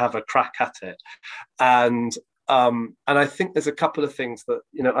errand, but I have a crack at it. And I think there's a couple of things that,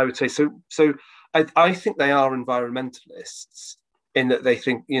 I would say, so I think they are environmentalists in that they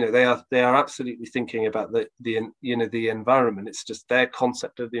think, they are absolutely thinking about the environment. It's just their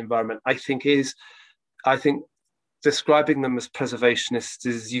concept of the environment, I think describing them as preservationists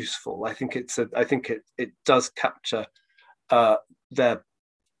is useful. I think it does capture their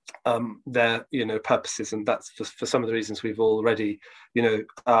purposes, and that's for some of the reasons we've already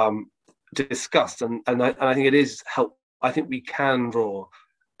discussed. And I think it is help. I think we can draw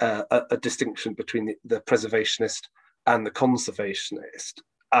a distinction between the preservationist and the conservationist.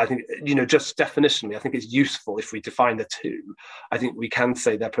 I think, just definitionally, I think it's useful if we define the two. I think we can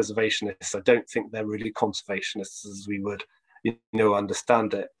say they're preservationists. I don't think they're really conservationists as we would,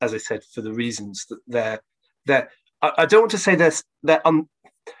 understand it. As I said, for the reasons that I don't want to say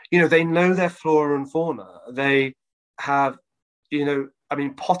they know their flora and fauna. They have,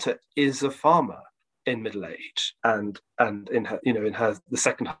 Potter is a farmer in middle age, and in her, the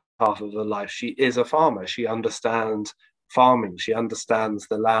second half of her life, she is a farmer. She understands farming. She understands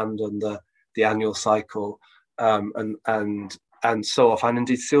the land and the annual cycle, and so on. And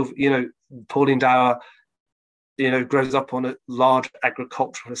indeed, Pauline Dower, grows up on a large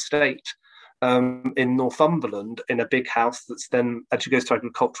agricultural estate in Northumberland in a big house that's then, as she goes to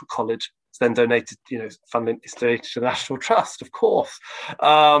agricultural college, it's then donated, funding is donated to the National Trust, of course.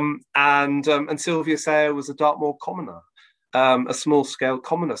 And Sylvia Sayer was a Dartmoor commoner, a small scale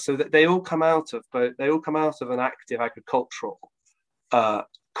commoner, so that they all come out of an active agricultural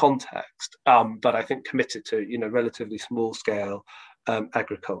context, but I think committed to relatively small scale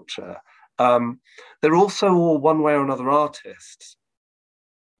agriculture. They're also all one way or another artists.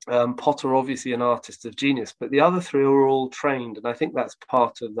 Potter obviously an artist of genius, but the other three are all trained, and I think that's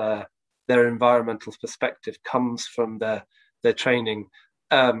part of their environmental perspective comes from their training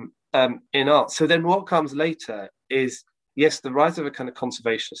in art. So then what comes later is, yes, the rise of a kind of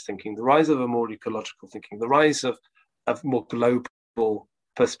conservationist thinking, the rise of a more ecological thinking, the rise of more global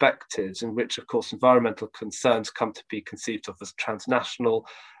perspectives in which, of course, environmental concerns come to be conceived of as transnational,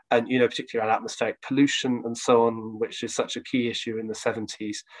 and particularly around atmospheric pollution and so on, which is such a key issue in the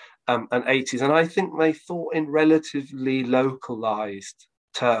 70s and 80s. And I think they thought in relatively localized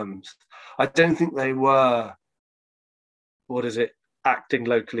terms. I don't think they were, acting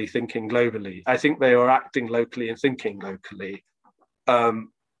locally, thinking globally. I think they were acting locally and thinking locally. By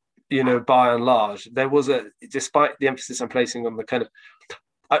and large, there was despite the emphasis I'm placing on the kind of,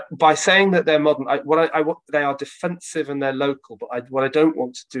 by saying that they're modern, they are defensive and they're local, but what I don't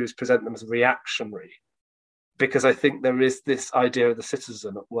want to do is present them as reactionary, because I think there is this idea of the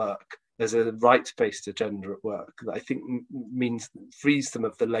citizen at work. There's a rights-based agenda at work that I think frees them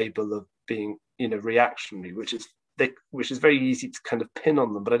of the label of being, reactionary, which is very easy to kind of pin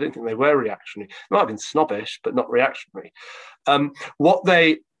on them. But I don't think they were reactionary. They might have been snobbish, but not reactionary. What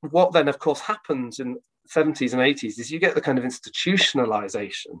then, of course, happens in 70s and 80s is you get the kind of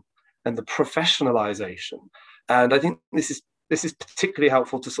institutionalization and the professionalization, and I think this is particularly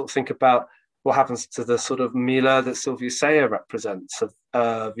helpful to sort of think about what happens to the sort of milieu that Sylvia Sayer represents of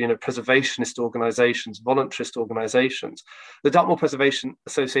preservationist organizations, voluntarist organizations. The Dartmoor Preservation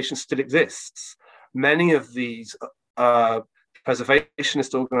Association still exists. Many of these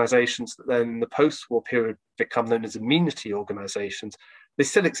preservationist organizations that then in the post-war period become known as amenity organizations, they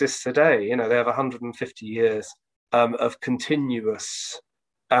still exist today. They have 150 years of continuous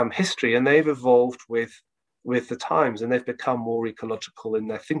history, and they've evolved with the times, and they've become more ecological in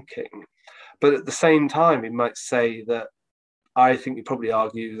their thinking. But at the same time, we might say that I think you probably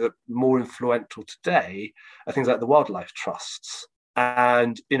argue that more influential today are things like the wildlife trusts.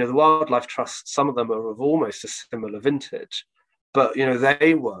 And, the wildlife trusts, some of them are of almost a similar vintage, but,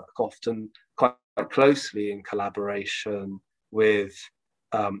 they work often quite closely in collaboration with,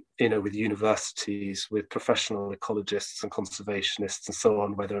 with universities, with professional ecologists and conservationists and so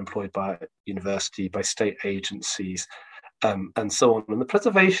on, whether employed by university, by state agencies, and so on. And the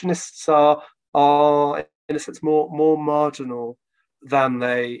preservationists are in a sense more marginal than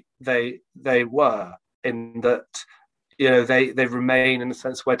they were, in that they remain in a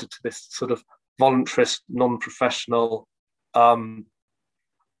sense wedded to this sort of voluntarist, non-professional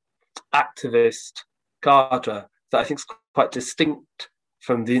activist cadre that I think is quite distinct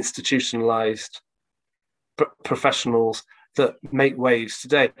from the institutionalized professionals that make waves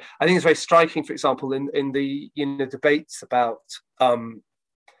today. I think it's very striking, for example, in the debates about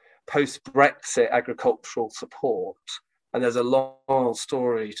post-Brexit agricultural support, and there's a long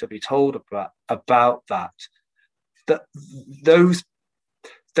story to be told about that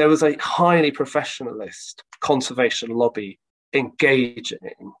there was a highly professionalist conservation lobby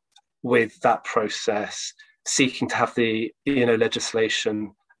engaging with that process, seeking to have the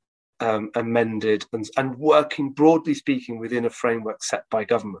legislation amended and working, broadly speaking, within a framework set by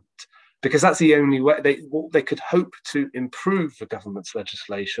government, because that's the only way they could hope to improve the government's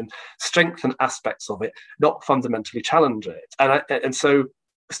legislation, strengthen aspects of it, not fundamentally challenge it. And so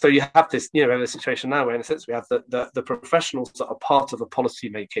you have this, a situation now where, in a sense, we have the professionals that are part of a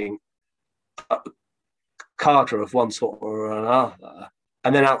policy-making cadre of one sort or another,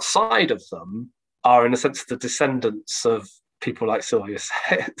 and then outside of them are, in a sense, the descendants of people like Sylvia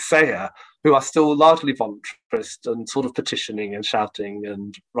Sayer, who are still largely voluntarist and sort of petitioning and shouting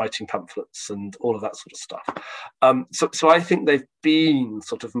and writing pamphlets and all of that sort of stuff. So I think they've been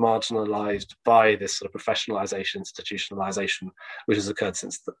sort of marginalised by this sort of professionalisation, institutionalisation, which has occurred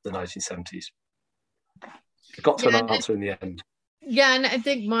since the 1970s. I got to an answer in the end. Yeah, and I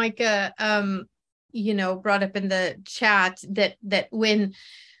think Micah, brought up in the chat that when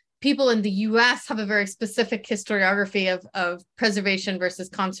people in the US have a very specific historiography of preservation versus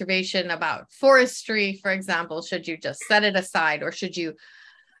conservation about forestry, for example. Should you just set it aside, or should you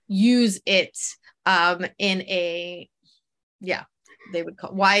use it in a, they would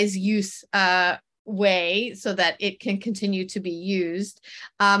call wise use way so that it can continue to be used?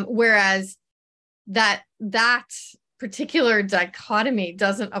 Whereas that particular dichotomy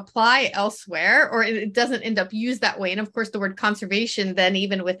doesn't apply elsewhere, or it doesn't end up used that way. And of course, the word conservation then,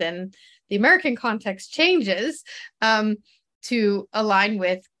 even within the American context, changes to align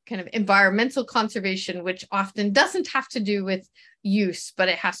with kind of environmental conservation, which often doesn't have to do with use, but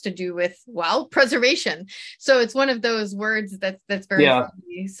it has to do with, well, preservation. So it's one of those words that's very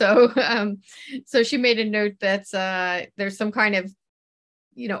funny. So so she made a note that there's some kind of,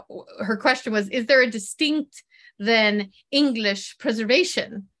 her question was, is there a distinct then English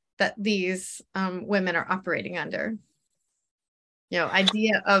preservation that these women are operating under?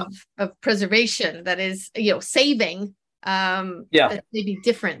 Idea of preservation that is, saving, that may be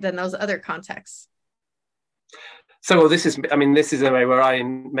different than those other contexts. So this is a way where I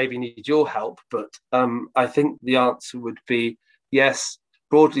maybe need your help, but I think the answer would be yes,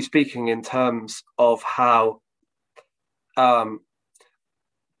 broadly speaking, in terms of how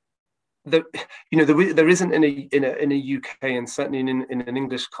there isn't in a UK, and certainly in an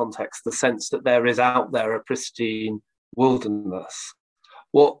English context, the sense that there is out there a pristine wilderness.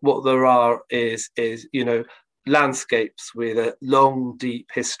 What there are is landscapes with a long, deep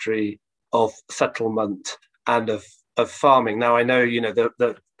history of settlement and of farming. Now I know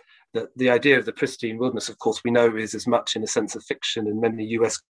the idea of the pristine wilderness, of course, we know is as much in a sense of fiction in many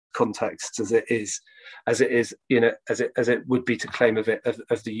US contexts as it would be to claim of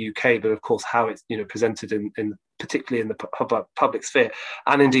the UK, but of course how it's presented in particularly in the public sphere,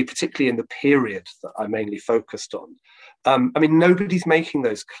 and indeed particularly in the period that I mainly focused on. Nobody's making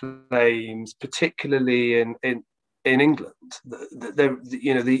those claims, particularly in England.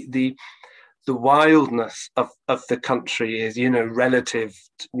 The wildness of the country is relative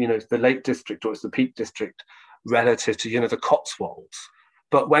to, the Lake District, or it's the Peak District, relative to the Cotswolds.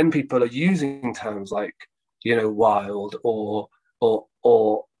 But when people are using terms like, wild or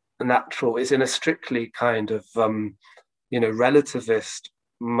natural, it's in a strictly kind of, relativist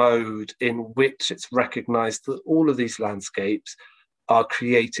mode in which it's recognized that all of these landscapes are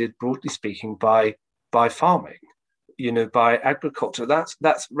created, broadly speaking, by farming, by agriculture.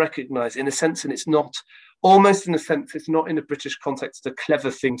 That's recognized in a sense, and it's not, almost in a sense, it's not in a British context a clever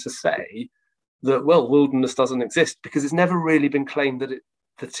thing to say that, well, wilderness doesn't exist, because it's never really been claimed that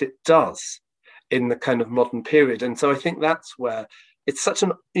it does in the kind of modern period. And so I think that's where it's such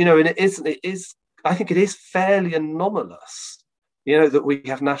an, and it is, I think it is fairly anomalous, that we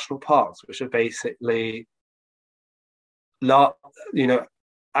have national parks, which are basically,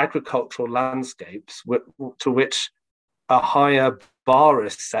 agricultural landscapes to which a higher bar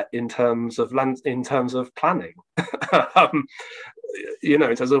is set in terms of planning, in terms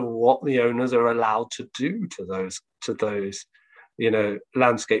of what the owners are allowed to do to those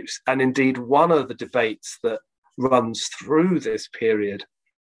landscapes. And indeed, one of the debates that runs through this period,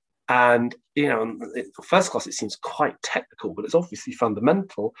 and first class, it seems quite technical, but it's obviously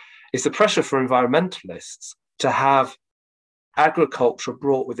fundamental, is the pressure for environmentalists to have agriculture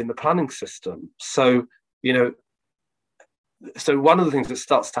brought within the planning system. So so one of the things that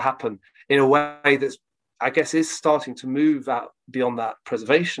starts to happen in a way that's, I guess, is starting to move out beyond that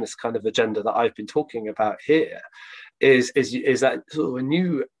preservationist kind of agenda that I've been talking about here, is that sort of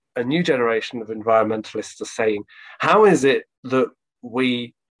a new generation of environmentalists are saying, how is it that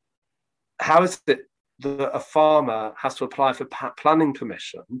a farmer has to apply for planning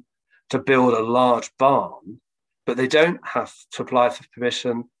permission to build a large barn, but they don't have to apply for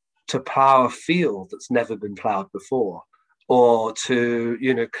permission to plough a field that's never been ploughed before, or to,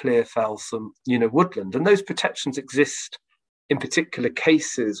 clear fell some, woodland. And those protections exist in particular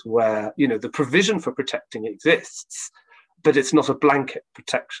cases where, the provision for protecting exists, but it's not a blanket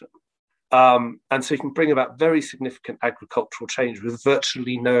protection. And so you can bring about very significant agricultural change with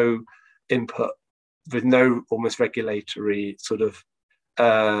virtually no input, with no almost regulatory sort of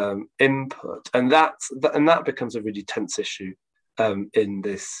input. And that becomes a really tense issue in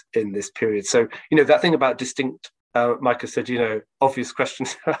this period. So, that thing about distinct, Micah said, obvious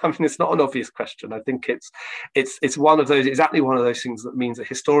questions. I mean, it's not an obvious question. I think it's one of those, exactly one of those things that means that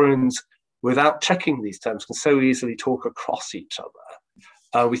historians, without checking these terms, can so easily talk across each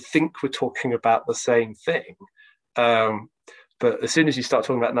other. We think we're talking about the same thing. But as soon as you start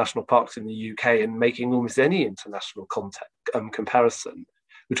talking about national parks in the UK and making almost any international comparison,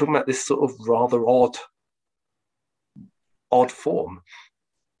 we're talking about this sort of rather odd form.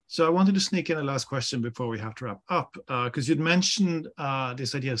 So I wanted to sneak in a last question before we have to wrap up, because you'd mentioned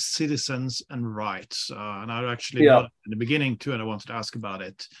this idea of citizens and rights, and I actually in the beginning too, and I wanted to ask about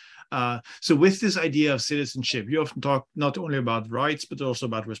it. So with this idea of citizenship, you often talk not only about rights, but also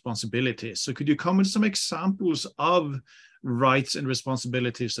about responsibilities. So could you comment some examples of rights and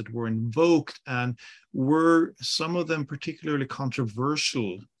responsibilities that were invoked, and were some of them particularly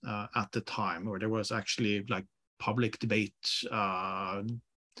controversial at the time, or there was actually like public debate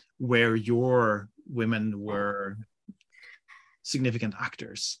where your women were significant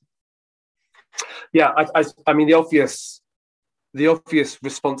actors? Yeah, I mean, the obvious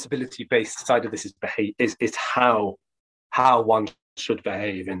responsibility-based side of this is how one should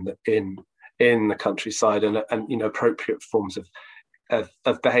behave in the countryside, and appropriate forms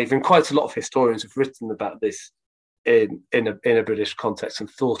of behaviour. And quite a lot of historians have written about this in a British context and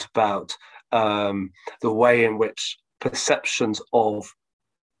thought about the way in which perceptions of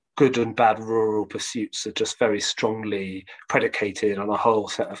good and bad rural pursuits are just very strongly predicated on a whole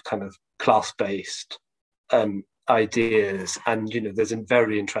set of kind of class-based ideas. And there's a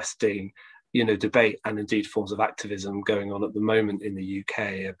very interesting debate and indeed forms of activism going on at the moment in the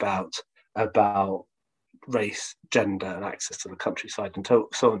UK about race, gender, and access to the countryside, and so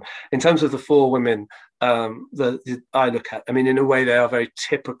on. In terms of the four women I look at, I mean, in a way, they are very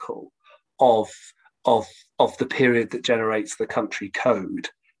typical of the period that generates the country code.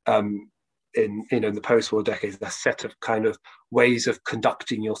 In the post-war decades, a set of kind of ways of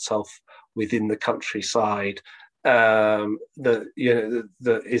conducting yourself within the countryside that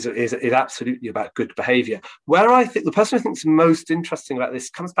is absolutely about good behaviour. Where I think the person I think is most interesting about this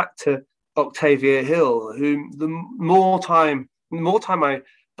comes back to Octavia Hill, whom the more time I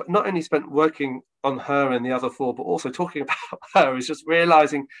but not only spent working on her and the other four, but also talking about her, is just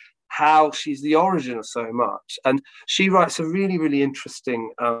realising how she's the origin of so much. And she writes a really, really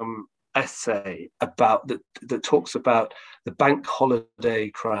interesting essay about that talks about the bank holiday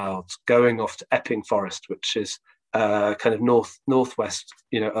crowds going off to Epping Forest, which is kind of northwest,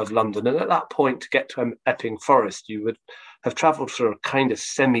 of London. And at that point, to get to Epping Forest, you would have travelled through a kind of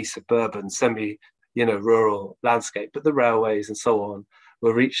semi-suburban, rural landscape. But the railways and so on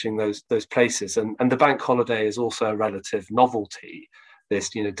were reaching those places, and the bank holiday is also a relative novelty. This,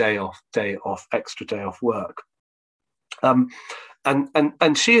 day off, extra day off work. And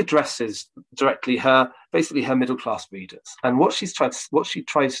she addresses directly her middle class readers, and what she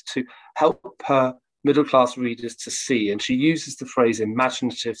tries to help her middle class readers to see, and she uses the phrase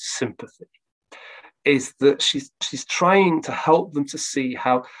imaginative sympathy, is that she's trying to help them to see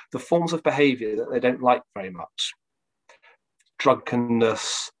how the forms of behaviour that they don't like very much,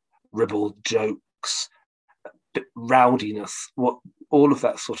 drunkenness, ribald jokes, rowdiness, all of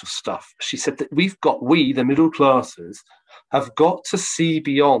that sort of stuff. She said that we, the middle classes, have got to see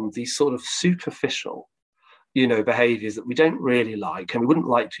beyond these sort of superficial, behaviours that we don't really like, and we wouldn't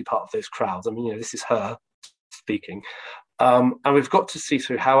like to be part of those crowds. I mean, this is her speaking, and we've got to see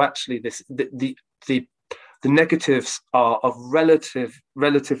through how actually the negatives are of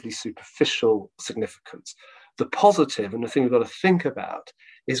relatively superficial significance. The positive, and the thing we've got to think about,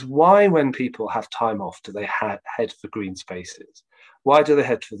 is why, when people have time off, do they head for green spaces? Why do they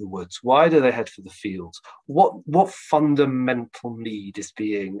head for the woods? Why do they head for the fields? What fundamental need is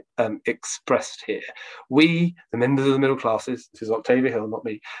being expressed here? We, the members of the middle classes, this is Octavia Hill, not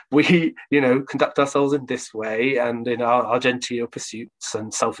me, we, conduct ourselves in this way and in our genteel pursuits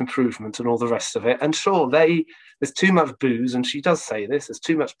and self-improvement and all the rest of it. And sure, there's too much booze, and she does say this, there's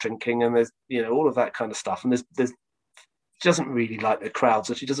too much drinking, and there's, all of that kind of stuff. And there's she doesn't really like the crowds,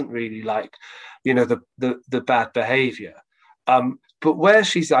 or she doesn't really like, the bad behavior. But where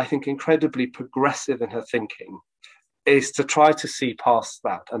she's, I think, incredibly progressive in her thinking is to try to see past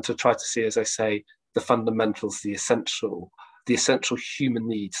that and to try to see, as I say, the fundamentals, the essential human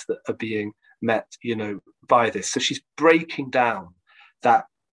needs that are being met, by this. So she's breaking down that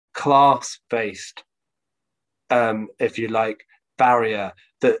class-based, if you like, barrier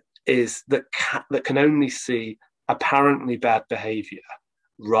that can only see apparently bad behavior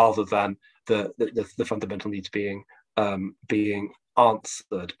rather than the fundamental needs being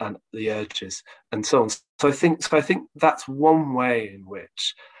answered and the urges and so on. So I think that's one way in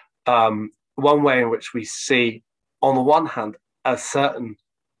which we see, on the one hand, a certain,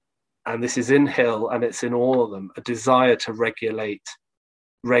 and this is in Hill and it's in all of them, a desire to regulate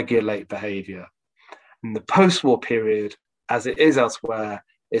behavior. In the post-war period, as it is elsewhere,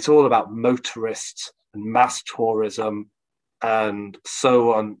 it's all about motorists and mass tourism and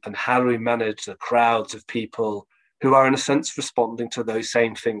so on, and how do we manage the crowds of people who are in a sense responding to those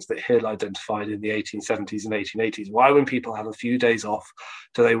same things that Hill identified in the 1870s and 1880s. Why, when people have a few days off,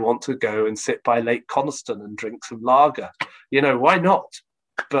 do they want to go and sit by Lake Coniston and drink some lager? Why not?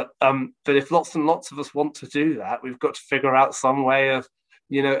 But if lots and lots of us want to do that, we've got to figure out some way of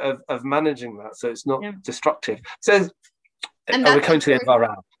managing that so it's not destructive. So we're coming to the end of our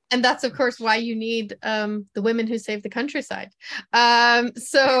round. And that's, of course, why you need the women who save the countryside. To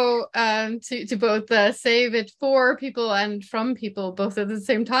both save it for people and from people, both at the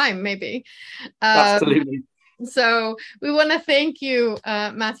same time, maybe. Absolutely. So we want to thank you,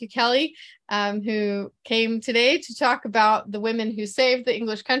 Matthew Kelly, who came today to talk about The Women Who Saved the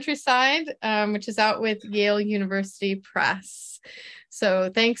English Countryside, which is out with Yale University Press. So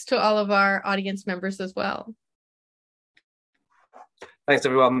thanks to all of our audience members as well. Thanks,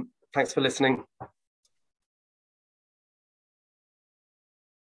 everyone. Thanks for listening.